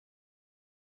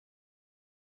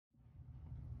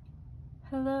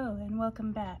Hello and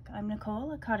welcome back. I'm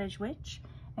Nicole, a cottage witch,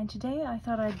 and today I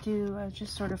thought I'd do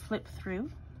just sort of flip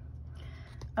through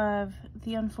of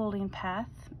The Unfolding Path,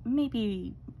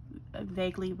 maybe a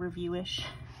vaguely review-ish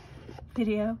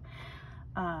video.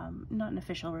 Not an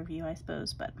official review, I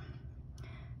suppose, but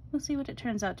we'll see what it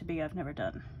turns out to be. I've never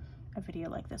done a video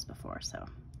like this before, so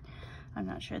I'm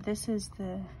not sure. This is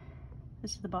the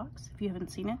box. If you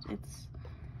haven't seen it,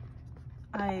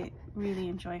 I really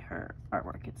enjoy her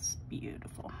artwork. It's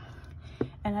beautiful.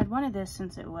 And I'd wanted this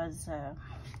since it was an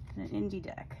indie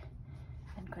deck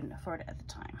and couldn't afford it at the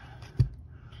time.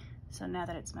 So now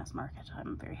that it's mass market,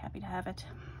 I'm very happy to have it.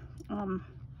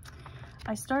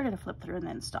 I started a flip through and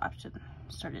then stopped and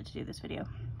started to do this video.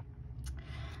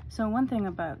 So one thing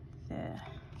about the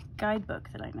guidebook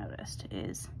that I noticed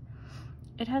is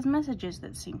it has messages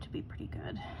that seem to be pretty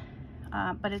good.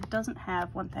 But it doesn't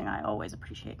have one thing I always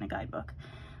appreciate in a guidebook,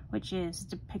 which is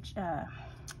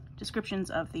descriptions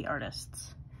of the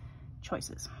artist's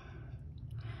choices.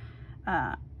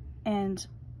 And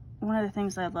one of the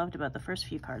things I loved about the first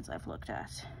few cards I've looked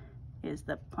at is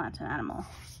the plant and animal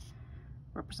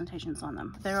representations on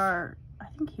them. There are, I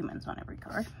think, humans on every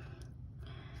card,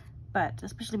 but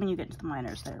especially when you get into the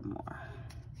minors, there are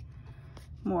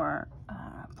more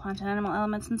plant and animal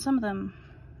elements, and some of them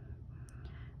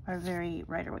are very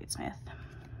Rider-Waite-Smith,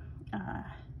 and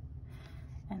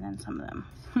then some of them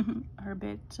are a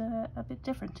bit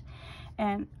different.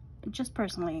 And just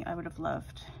personally, I would have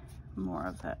loved more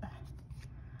of a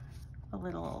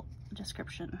little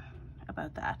description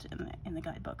about that in the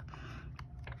guidebook.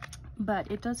 But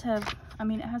it does have, I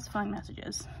mean, it has fine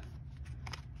messages.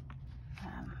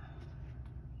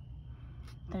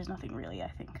 There's nothing really, I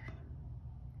think,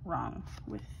 wrong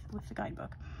with the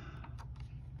guidebook.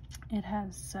 It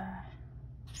has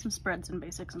some spreads and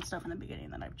basics and stuff in the beginning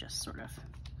that I've just sort of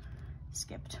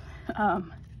skipped,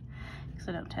 because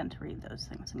I don't tend to read those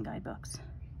things in guidebooks.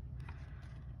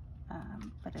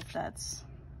 But if that's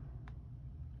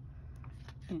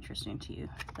interesting to you,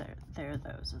 there are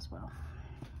those as well.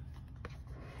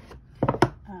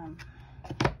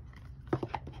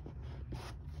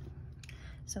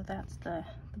 So that's the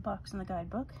box in the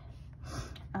guidebook.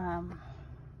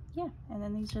 Yeah, and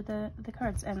then these are the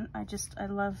cards, and I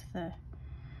love one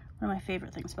of my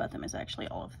favorite things about them is actually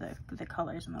all of the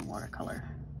colors and the watercolor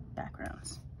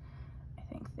backgrounds. I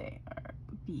think they are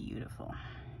beautiful.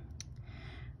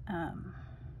 I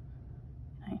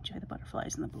enjoy the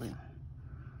butterflies and the blue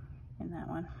in that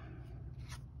one.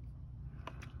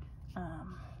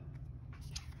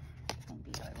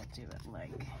 Maybe I will do it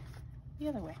like the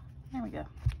other way. There we go.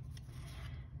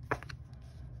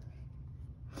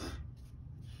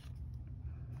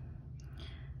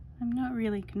 I'm not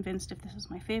really convinced if this is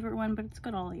my favorite one, but it's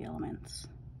got all the elements.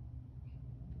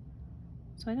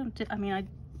 So I don't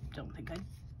think I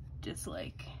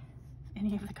dislike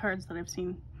any of the cards that I've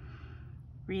seen.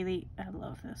 Really, I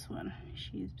love this one.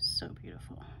 She's so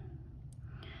beautiful.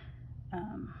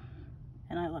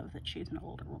 And I love that she's an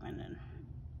older woman and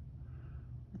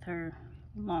with her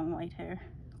long white hair,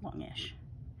 longish.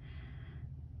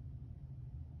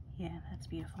 Yeah, that's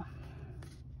beautiful.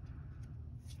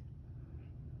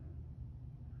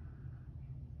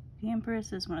 The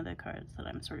Empress is one of the cards that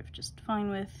I'm sort of just fine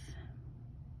with.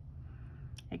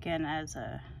 Again, as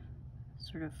a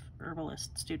sort of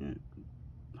herbalist student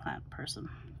plant person,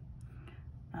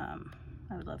 I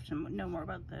would love to know more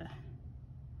about the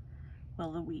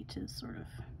wheat is sort of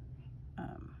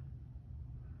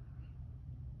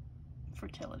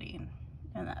fertility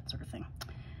and that sort of thing.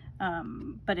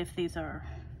 But if these are,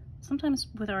 sometimes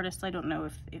with artists, I don't know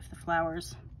if the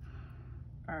flowers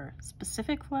are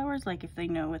specific flowers, like if they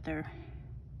know what they're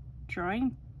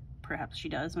drawing. Perhaps she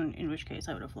does, in which case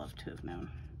I would have loved to have known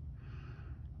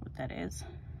what that is.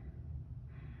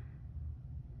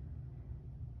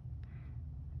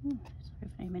 Sort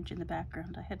of an image in the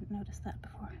background. I hadn't noticed that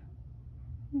before.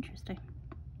 Interesting.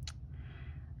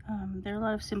 There are a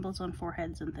lot of symbols on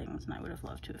foreheads and things, and I would have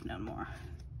loved to have known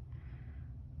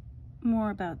more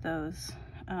about those.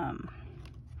 I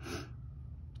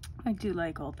do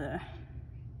like all the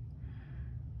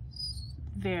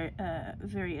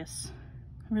various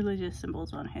religious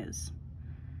symbols on his.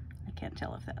 I can't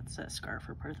tell if that's a scarf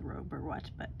or part of the robe or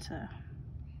what, but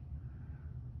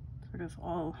sort of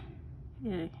all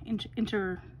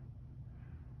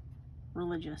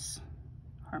inter-religious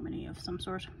harmony of some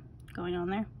sort going on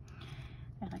there,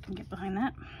 and I can get behind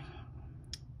that.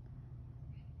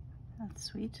 That's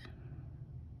sweet.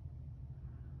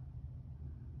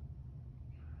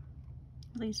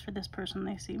 At least for this person,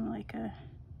 they seem like a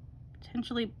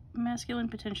potentially masculine,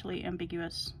 potentially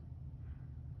ambiguous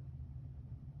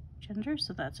gender,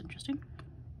 so that's interesting.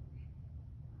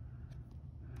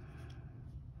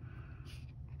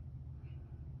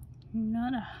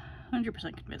 Not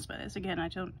 100% convinced by this. Again, I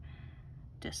don't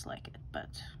dislike it,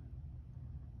 but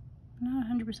not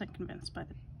 100% convinced by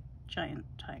the giant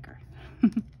tiger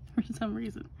for some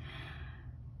reason.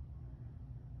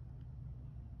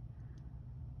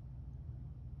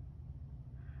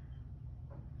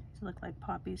 These look like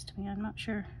poppies to me. I'm not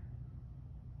sure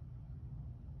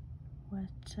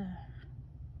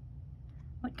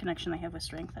what connection they have with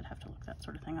strength. I'd have to look that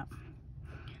sort of thing up.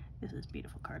 This is a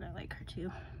beautiful card. I like her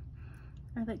too.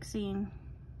 I like seeing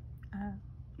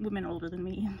women older than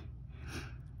me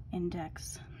in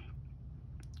decks.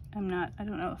 I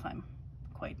don't know if I'm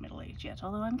quite middle-aged yet,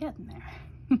 although I'm getting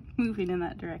there. Moving in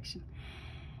that direction.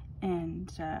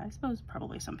 And I suppose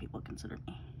probably some people consider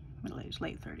me middle-aged,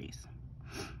 late 30s.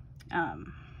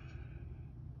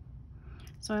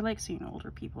 So I like seeing older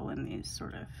people in these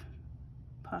sort of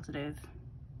positive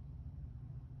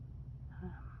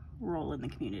role in the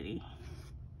community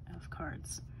of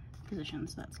cards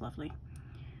positions. That's lovely.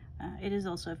 It is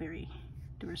also a very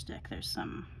diverse deck. There's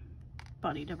some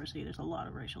body diversity, there's a lot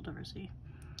of racial diversity.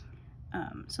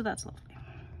 So that's lovely.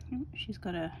 She's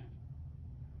got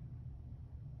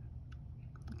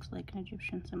looks like an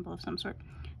Egyptian symbol of some sort.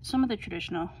 Some of the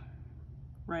traditional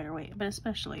Rider-Waite, but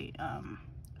especially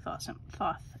Thoth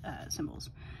symbols,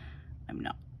 I'm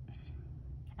not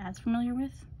as familiar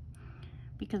with,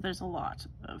 because there's a lot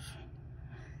of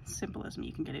symbolism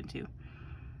you can get into,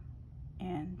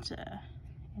 and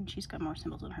she's got more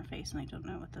symbols on her face, and I don't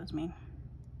know what those mean.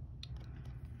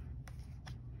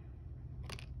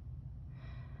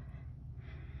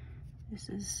 This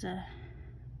is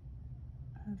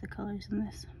the colors in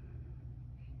this.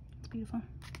 It's beautiful.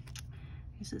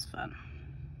 This is fun.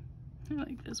 I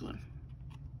like this one.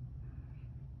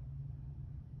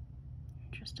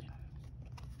 Interesting.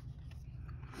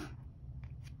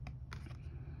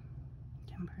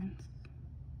 Temperance.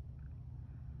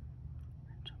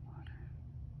 Gentle water.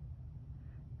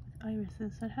 With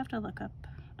irises, I'd have to look up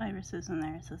irises and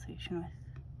their association with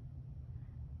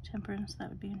temperance. That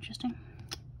would be interesting.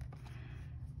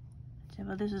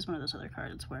 But this is one of those other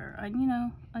cards where I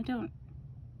don't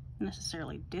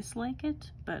necessarily dislike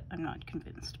it, but I'm not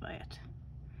convinced by it.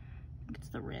 I think it's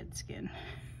the red skin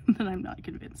that I'm not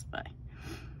convinced by.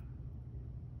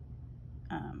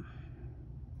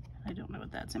 I don't know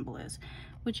what that symbol is,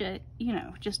 which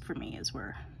just for me is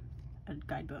where a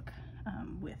guidebook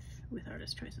with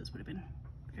artist choices would have been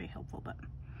very helpful, but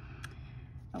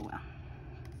oh well.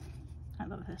 I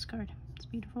love this card. It's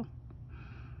beautiful.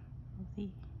 Love the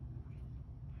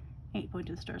 8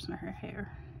 pointed stars in her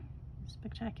hair.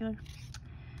 Spectacular.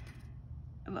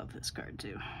 I love this card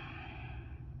too.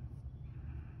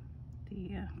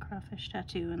 The crawfish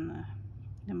tattoo and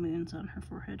the moons on her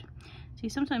forehead. See,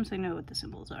 sometimes I know what the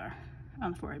symbols are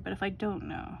on the forehead, but if I don't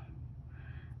know,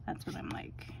 that's what I'm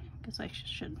like. I guess I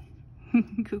should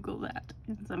Google that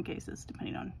in some cases,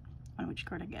 depending on which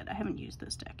card I get. I haven't used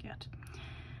this deck yet.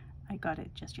 I got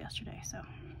it just yesterday, so.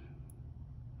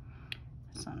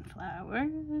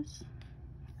 Sunflowers.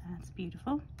 That's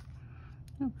beautiful.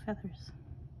 Oh, feathers.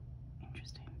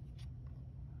 Interesting.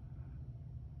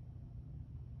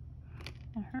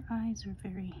 And her eyes are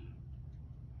very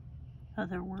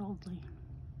otherworldly.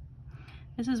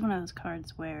 This is one of those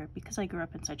cards where, because I grew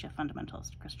up in such a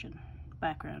fundamentalist Christian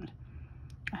background,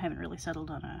 I haven't really settled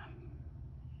on a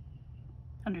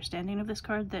understanding of this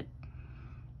card that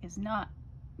is not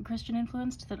Christian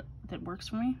influenced, that works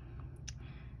for me.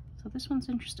 So this one's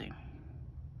interesting,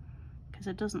 because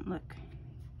it doesn't look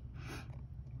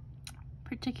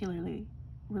particularly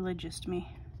religious to me.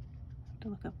 I have to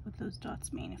look up what those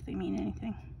dots mean, if they mean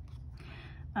anything.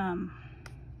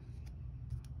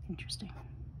 Interesting.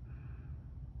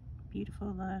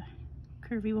 Beautiful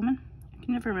curvy woman. I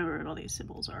can never remember what all these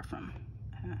symbols are from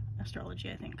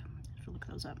astrology, I think. I have to look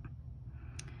those up.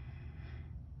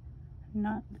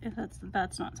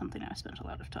 That's not something I spent a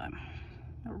lot of time,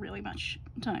 or really much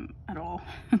time at all,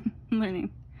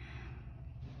 learning.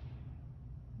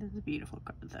 This is a beautiful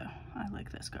card though. I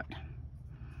like this card.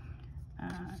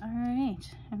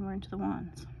 Alright, and we're into the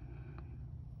wands.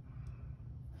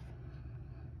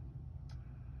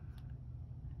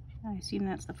 I assume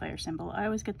that's the fire symbol. I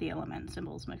always get the element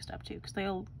symbols mixed up too, because they're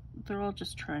all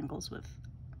just triangles with,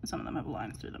 some of them have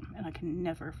lines through them, and I can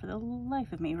never for the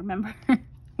life of me remember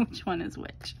which one is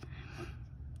which.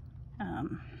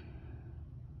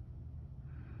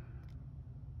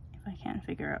 If I can't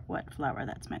figure out what flower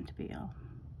that's meant to be, I'll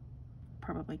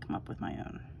probably come up with my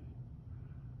own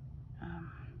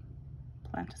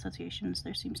plant associations.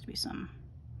 There seems to be some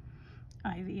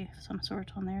ivy of some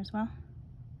sort on there as well.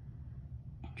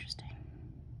 Interesting.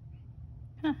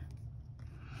 Huh.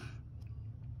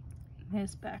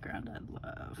 This background I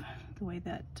love, the way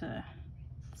that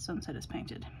sunset is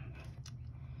painted.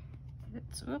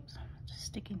 It's, oops, just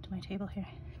sticking to my table here.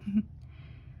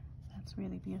 That's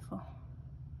really beautiful.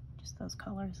 Just those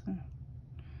colors and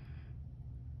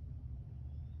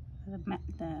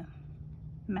the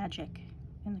magic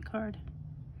in the card.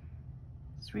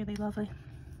 It's really lovely.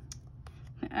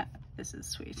 This is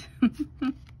sweet.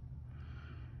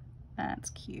 That's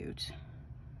cute.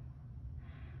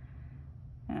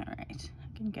 All right,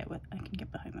 I can get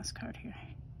behind this card here.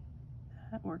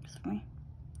 That works for me.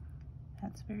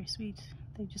 That's very sweet.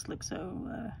 They just look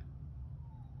so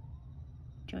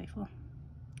joyful.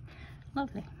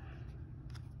 Lovely.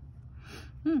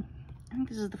 I think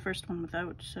this is the first one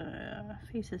without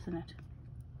faces in it.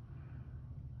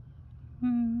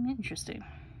 Interesting.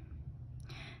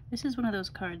 This is one of those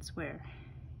cards where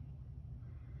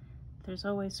there's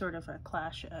always sort of a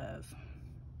clash of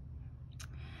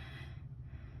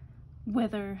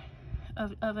whether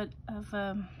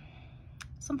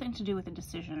something to do with a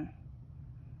decision,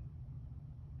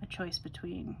 a choice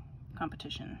between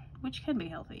competition, which can be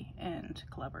healthy, and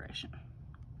collaboration.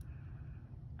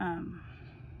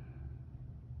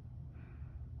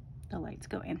 The light's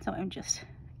going, so I'm just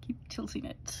keep tilting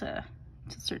it to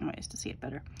certain ways to see it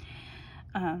better.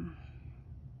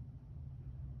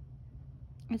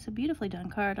 It's a beautifully done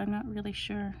card. I'm not really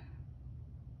sure.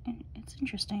 It's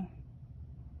interesting.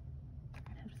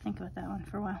 I'd have to think about that one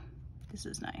for a while. This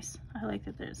is nice. I like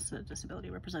that there's a disability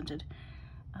represented.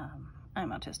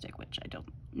 I'm autistic, which I don't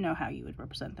know how you would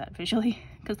represent that visually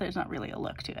because there's not really a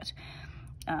look to it.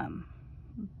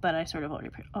 But I sort of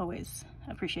always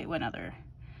appreciate when other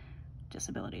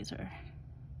disabilities are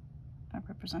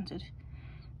represented.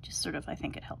 Just sort of, I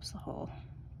think it helps the whole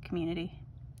community.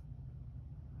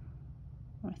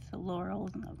 With the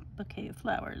laurels and the bouquet of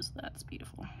flowers, that's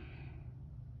beautiful.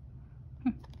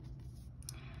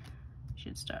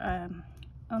 Should start,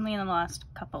 only in the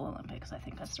last couple Olympics, I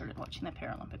think I've started watching the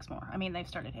Paralympics more. I mean, they've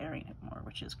started airing it more,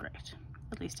 which is great.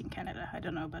 At least in Canada. I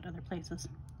don't know about other places.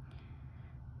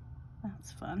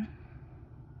 That's fun.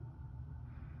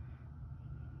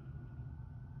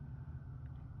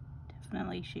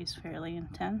 Definitely, she's fairly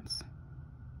intense.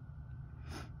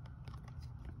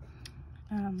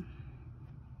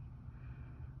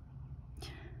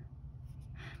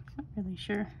 Not really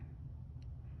sure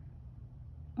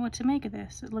what to make of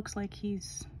this. It looks like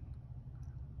he's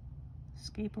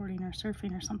skateboarding or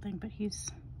surfing or something, but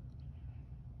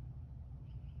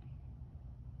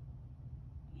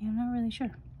I'm not really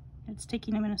sure. It's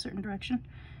taking him in a certain direction,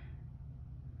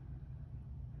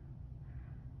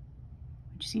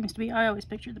 which seems to be, I always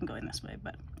pictured them going this way,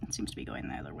 but it seems to be going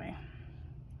the other way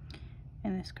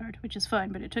in this card, which is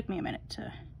fine, but it took me a minute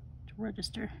to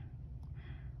register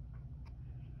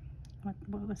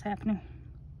what was happening.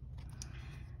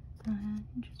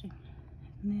 Interesting.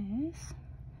 And this,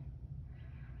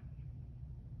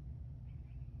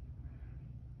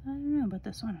 I don't know about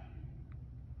this one.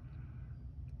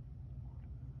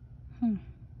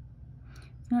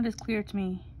 It's not as clear to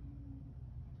me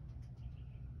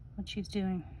what she's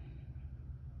doing.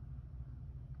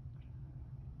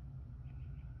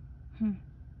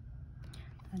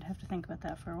 I'd have to think about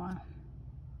that for a while.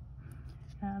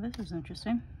 This is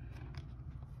interesting.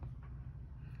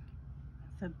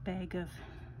 The bag of,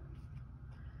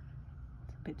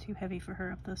 it's a bit too heavy for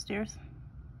her up those stairs.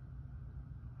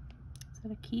 Is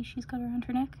that a key she's got around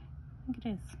her neck? I think it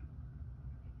is.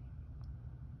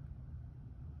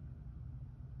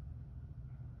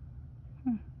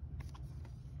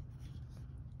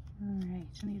 Alright,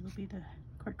 and these will be the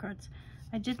court cards.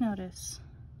 I did notice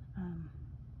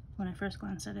when I first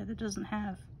glanced at it, it doesn't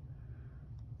have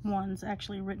wands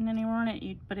actually written anywhere on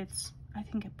it, but it's, I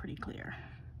think, it's pretty clear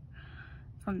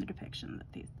from the depiction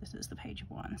that this is the Page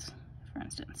of Wands, for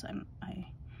instance. I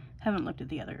haven't looked at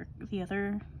the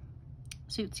other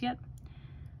suits yet,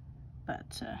 but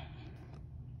sure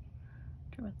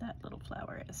what that little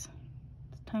flower is.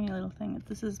 It's a tiny little thing.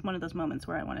 This is one of those moments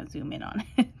where I want to zoom in on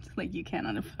it, like you can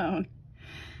on a phone,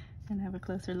 and have a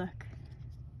closer look.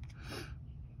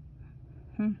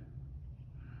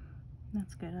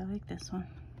 That's good. I like this one.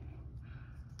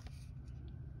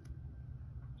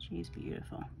 She's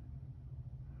beautiful.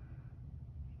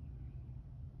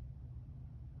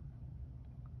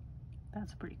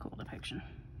 That's a pretty cool depiction.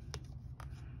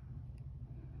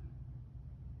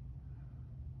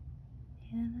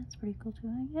 Yeah, that's pretty cool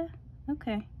too. Yeah,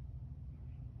 okay.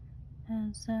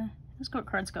 As court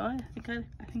cards go, I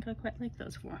think I quite like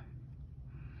those four.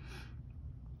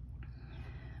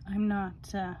 I'm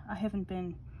not. I haven't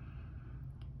been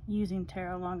using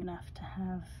tarot long enough to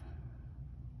have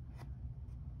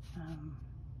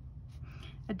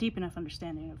a deep enough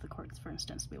understanding of the chords, for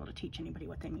instance, to be able to teach anybody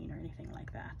what they mean or anything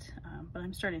like that. But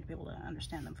I'm starting to be able to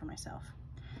understand them for myself.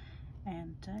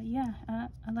 And yeah,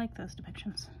 I like those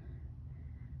depictions.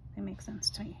 They make sense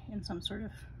to me in some sort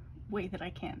of way that I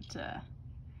can't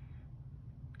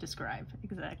describe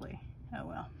exactly. Oh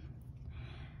well.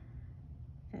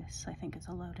 This, I think, is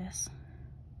a lotus.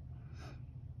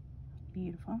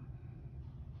 Beautiful.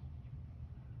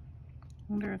 I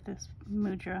wonder if this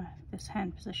mudra, this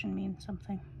hand position, means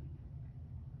something.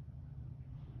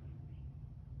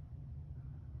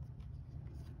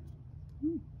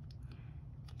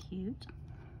 Cute.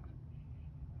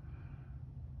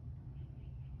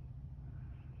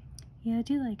 Yeah, I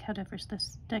do like how diverse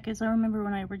this deck is. I remember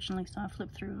when I originally saw a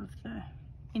flip through of the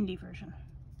indie version.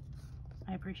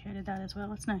 I appreciated that as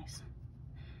well. It's nice.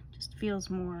 Just feels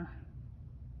more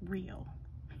real,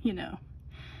 you know.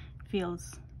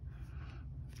 Feels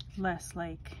less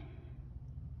like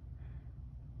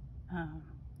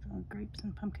grapes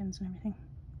and pumpkins and everything.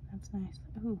 That's nice.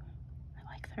 Ooh,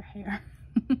 I like their hair.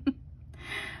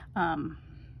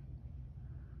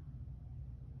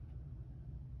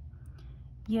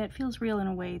 Yeah, it feels real in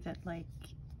a way that, like,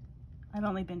 I've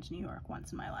only been to New York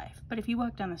once in my life, but if you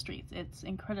walk down the streets, it's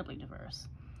incredibly diverse.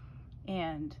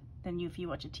 And then if you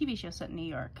watch a TV show set in New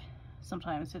York,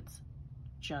 sometimes it's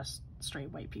just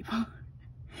straight white people.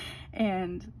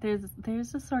 And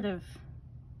there's a sort of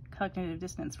cognitive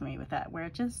dissonance for me with that, where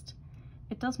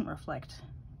it doesn't reflect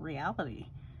reality,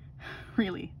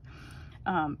 really.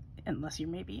 Unless you're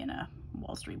maybe in a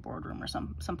Wall Street boardroom or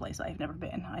someplace I've never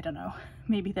been. I don't know.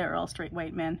 Maybe they're all straight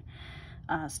white men.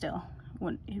 Still,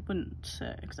 it wouldn't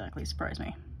exactly surprise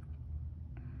me.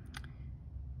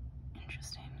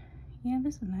 Interesting. Yeah,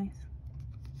 this is nice.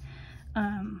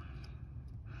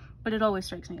 But it always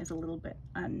strikes me as a little bit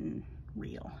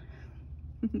unreal.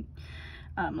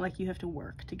 Like you have to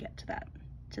work to get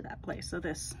to that place. So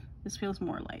this feels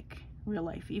more like real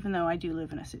life, even though I do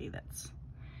live in a city that's,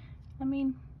 I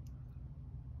mean,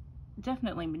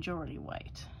 definitely majority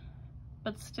white,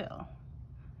 but still,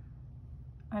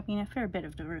 I mean, a fair bit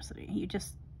of diversity. You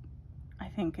just, I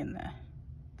think in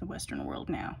the Western world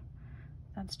now,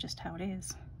 that's just how it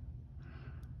is.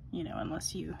 You know,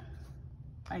 unless you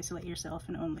isolate yourself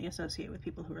and only associate with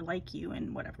people who are like you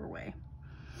in whatever way,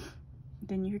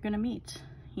 then you're gonna meet,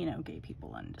 you know, gay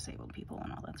people and disabled people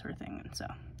and all that sort of thing. And so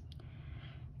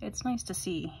it's nice to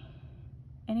see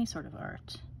any sort of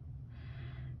art,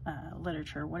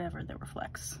 literature, whatever, that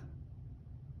reflects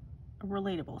a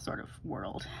relatable sort of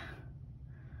world.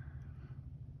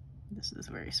 This is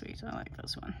very sweet. I like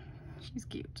this one. She's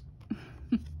cute.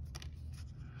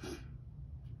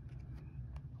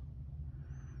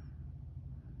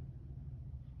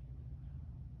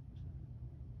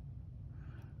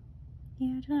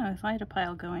 Yeah, I don't know. If I had a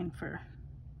pile going for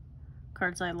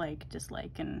cards I like,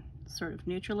 dislike, and sort of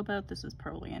neutral about, this is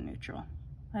probably a neutral.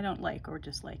 I don't like or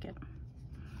dislike it.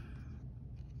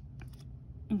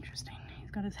 Interesting.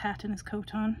 He's got his hat and his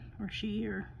coat on, or she,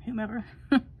 or whomever.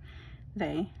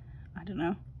 They, I don't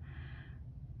know.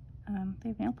 They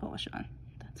have nail polish on.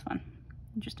 That's fun.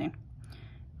 Interesting.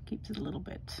 Keeps it a little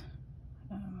bit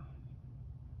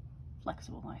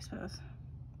flexible, I suppose.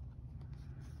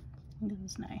 This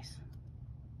is nice.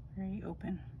 Very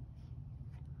open.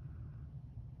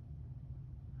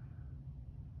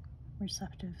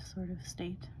 Receptive sort of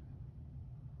state.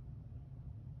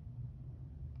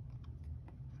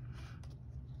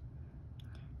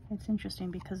 It's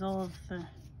interesting because all of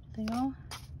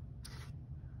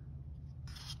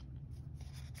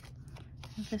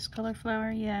this color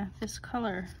flower, yeah, this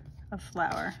color of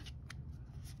flower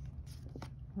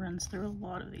runs through a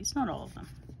lot of these, not all of them.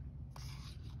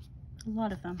 A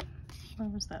lot of them. Where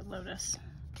was that lotus?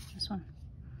 This one.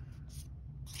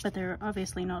 But they're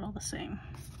obviously not all the same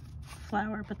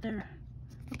flower, but they're,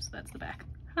 oops, that's the back.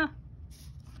 Huh.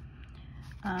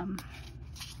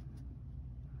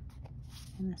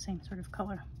 In the same sort of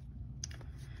color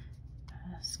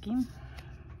scheme,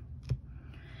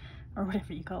 or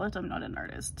whatever you call it. I'm not an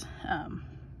artist. I'm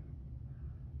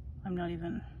not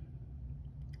even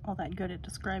all that good at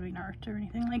describing art or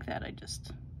anything like that. I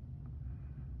just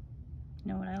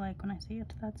know what I like when I see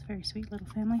it. That's a very sweet little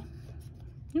family.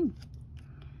 An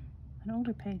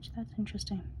older page. That's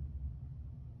interesting.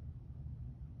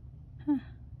 Huh.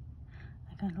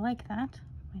 I kind of like that.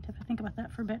 Might have to think about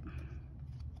that for a bit.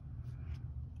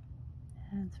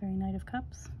 And it's very Knight of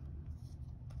Cups.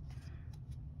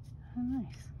 Oh,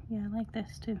 nice. Yeah, I like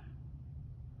this too.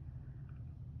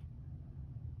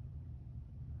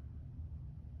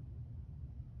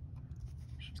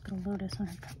 She's got a lotus on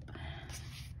her cup.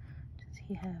 Does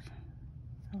he have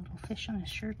a little fish on his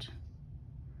shirt?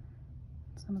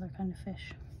 some other kind of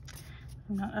fish.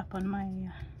 I'm not up on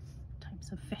my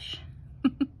types of fish.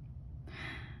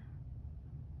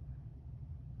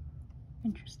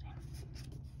 Interesting.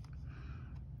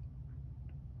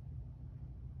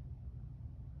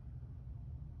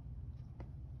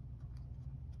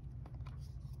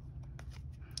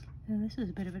 And this is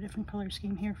a bit of a different color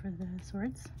scheme here for the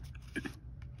swords,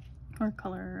 or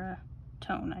color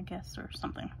tone, I guess, or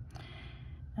something.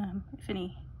 If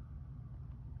any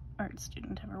art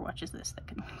student ever watches this, that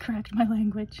can correct my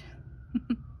language.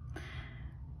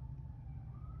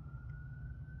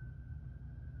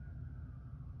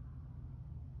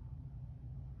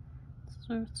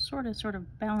 So it's sort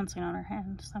of balancing on her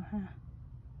hand somehow.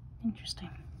 Interesting.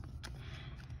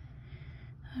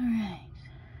 Alright.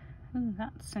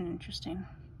 That's an interesting.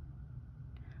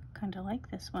 Kind of like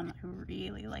this one. I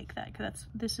really like that, because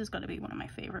this has got to be one of my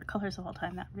favorite colors of all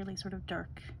time. That really sort of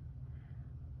dark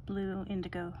blue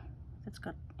indigo that's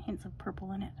got hints of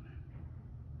purple in it.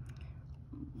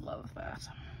 Love that.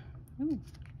 Ooh.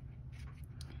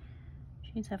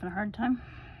 She's having a hard time.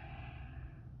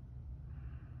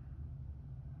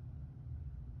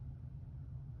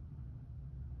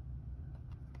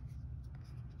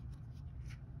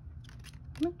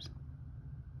 Oops.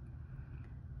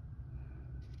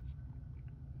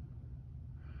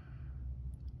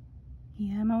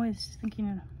 Yeah, I'm always thinking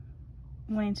of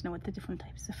wanting to know what the different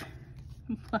types of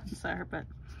plants are, but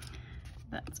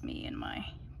that's me and my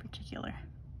particular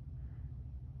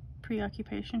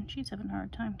preoccupation. She's having a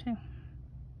hard time too.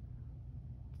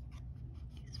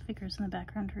 These figures in the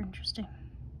background are interesting.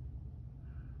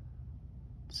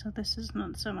 So this is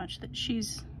not so much that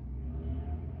she's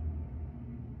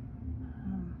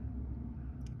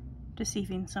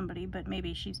deceiving somebody, but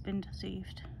maybe she's been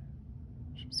deceived.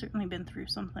 She's certainly been through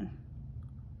something.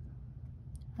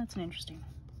 That's an interesting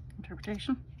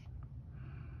interpretation.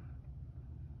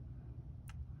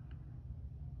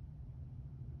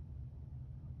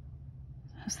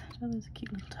 Oh, there's a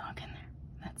cute little dog in there.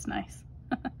 That's nice.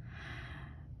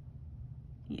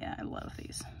 Yeah, I love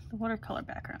these. The watercolor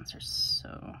backgrounds are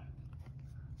so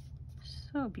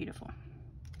beautiful.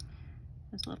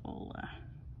 This little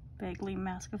Bagley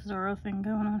Mask of Zorro thing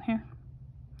going on here.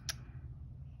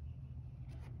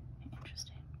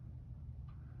 Interesting.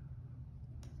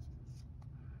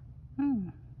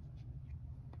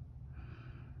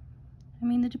 I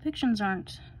mean, the depictions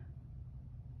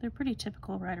they're pretty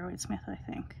typical Rider-Waite-Smith, I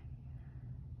think.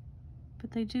 But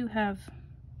they do have,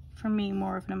 for me,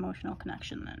 more of an emotional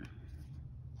connection than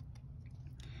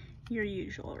your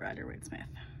usual Rider-Waite-Smith.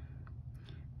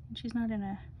 And she's not in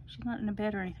a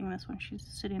bed or anything in this one. She's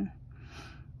sitting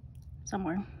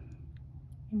somewhere,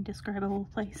 indescribable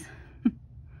place.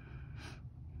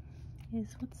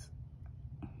 Is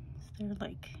there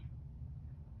like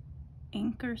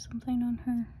ink or something on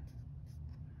her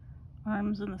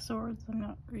arms and the swords? I'm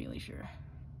not really sure.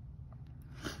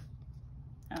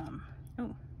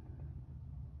 Oh,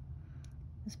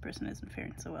 this person isn't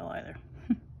faring so well either.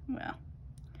 Well,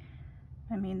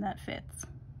 I mean, that fits.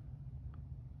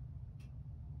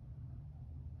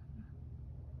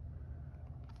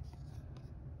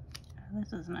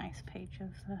 This is a nice page of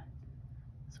the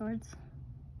swords.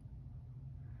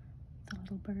 The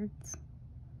little birds.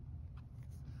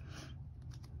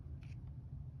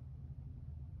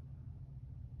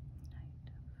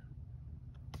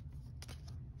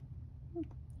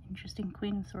 Interesting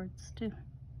Queen of Swords too.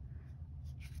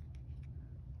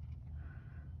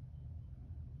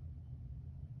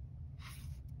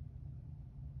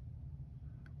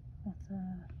 That's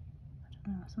I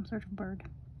don't know, some sort of bird.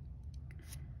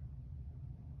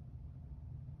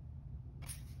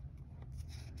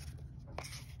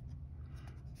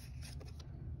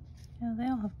 Yeah, they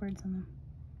all have birds in them.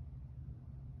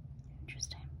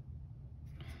 Interesting.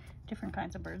 Different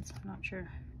kinds of birds, I'm not sure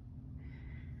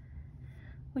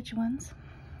which ones.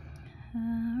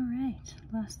 Alright,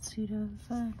 last suit of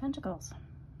pentacles.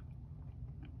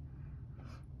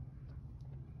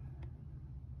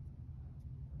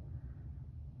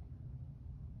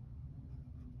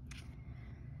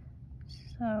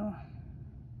 So,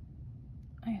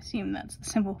 I assume that's the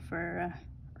symbol for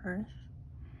Earth.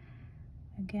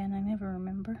 Again, I never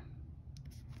remember.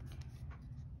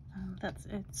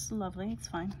 It's lovely, it's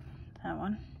fine. That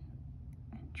one.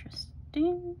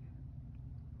 Interesting.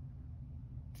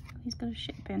 He's got a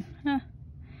ship in. Huh.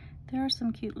 There are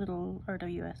some cute little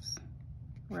RWS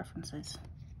references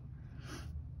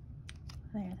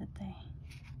there that they,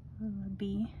 a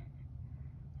bee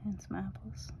and some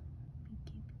apples.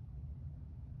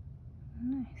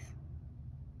 Nice.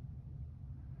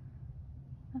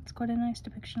 That's quite a nice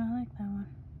depiction. I like that one.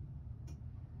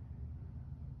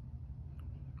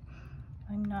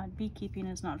 beekeeping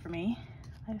is not for me.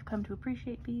 I've come to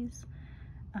appreciate bees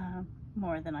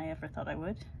more than I ever thought I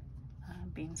would,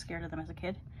 being scared of them as a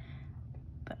kid,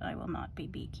 but I will not be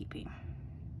beekeeping.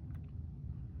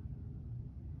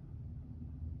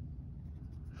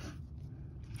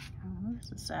 Oh,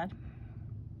 this is sad.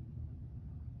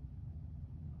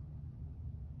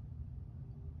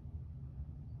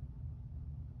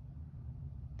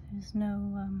 There's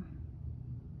no,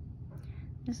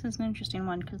 this is an interesting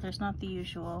one because there's not the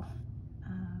usual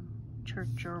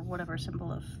church or whatever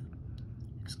symbol of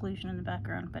exclusion in the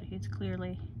background, but he's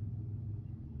clearly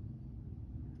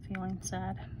feeling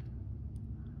sad.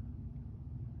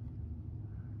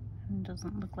 And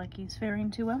doesn't look like he's faring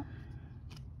too well.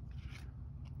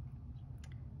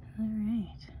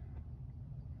 Alright.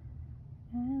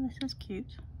 This is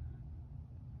cute.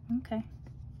 Okay.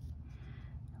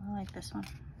 I like this one.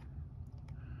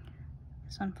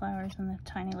 Sunflowers and the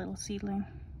tiny little seedling.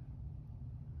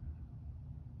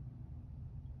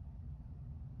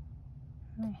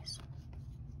 Nice.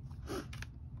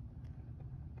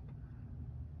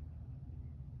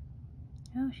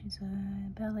 Oh, she's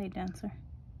a ballet dancer.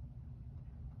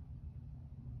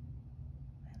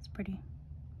 That's pretty.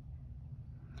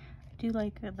 I do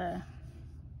like the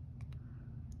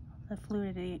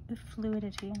fluidity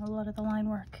in a lot of the line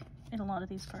work in a lot of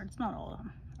these cards. Not all of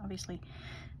them, obviously,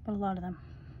 but a lot of them.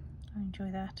 I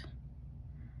enjoy that.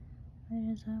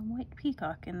 There's a white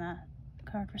peacock in that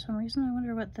card for some reason. I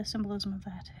wonder what the symbolism of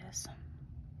that is.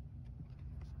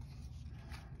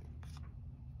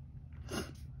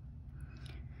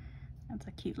 That's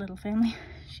a cute little family.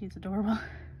 She's adorable.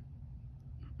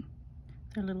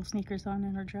 Their little sneakers on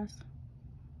in her dress.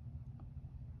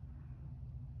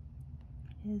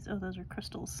 Oh, those are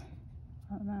crystals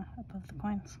above the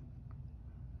coins.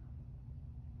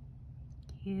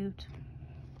 Cute.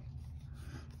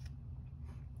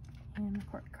 And the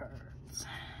court cards.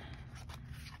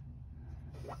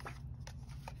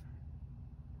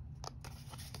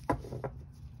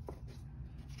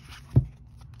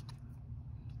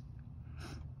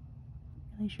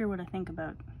 Really sure what I think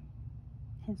about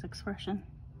his expression.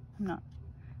 I don't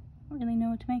really know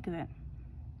what to make of it.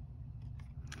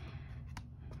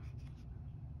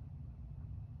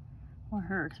 Or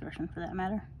her expression, for that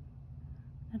matter.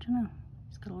 I don't know.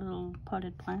 He's got a little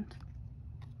potted plant.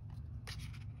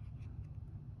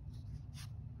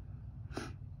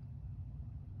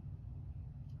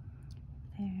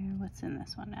 There, what's in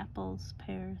this one? Apples,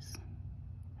 pears,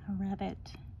 a rabbit.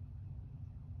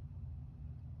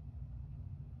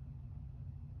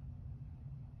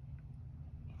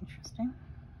 Interesting.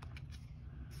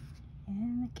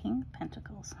 And the King of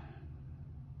Pentacles.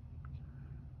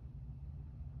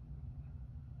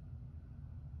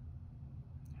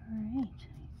 Alright.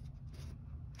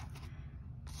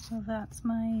 So that's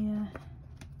my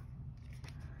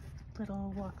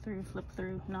little walkthrough, flip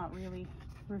through, not really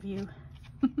review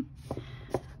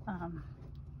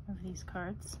of these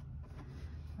cards.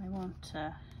 I won't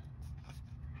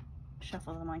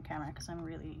shuffle them on camera because I'm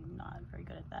really not very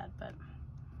good at that, but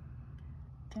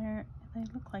they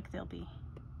look like they'll be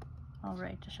all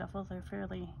right to shuffle. They're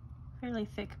fairly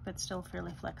thick, but still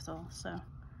fairly flexible, so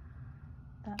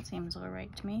that seems all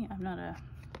right to me. I'm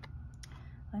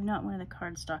not one of the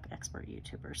cardstock expert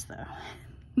YouTubers, though.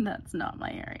 That's not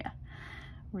my area,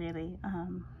 really.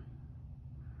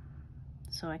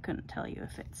 So I couldn't tell you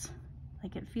if it's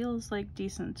like, it feels like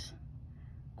decent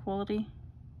quality.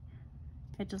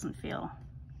 It doesn't feel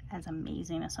as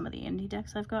amazing as some of the indie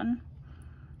decks I've gotten,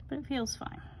 but it feels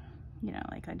fine. You know,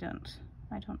 like I don't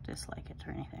dislike it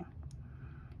or anything.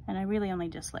 And I really only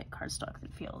dislike cardstock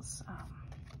that feels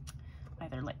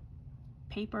either like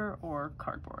paper or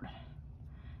cardboard.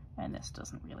 And this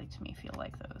doesn't really, to me, feel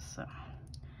like those, so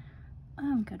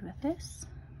I'm good with this.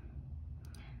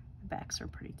 The backs are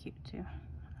pretty cute too.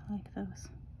 I like those.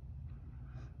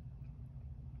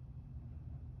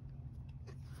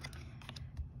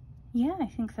 Yeah, I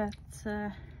think that's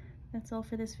all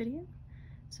for this video.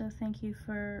 So thank you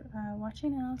for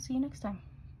watching, and I'll see you next time.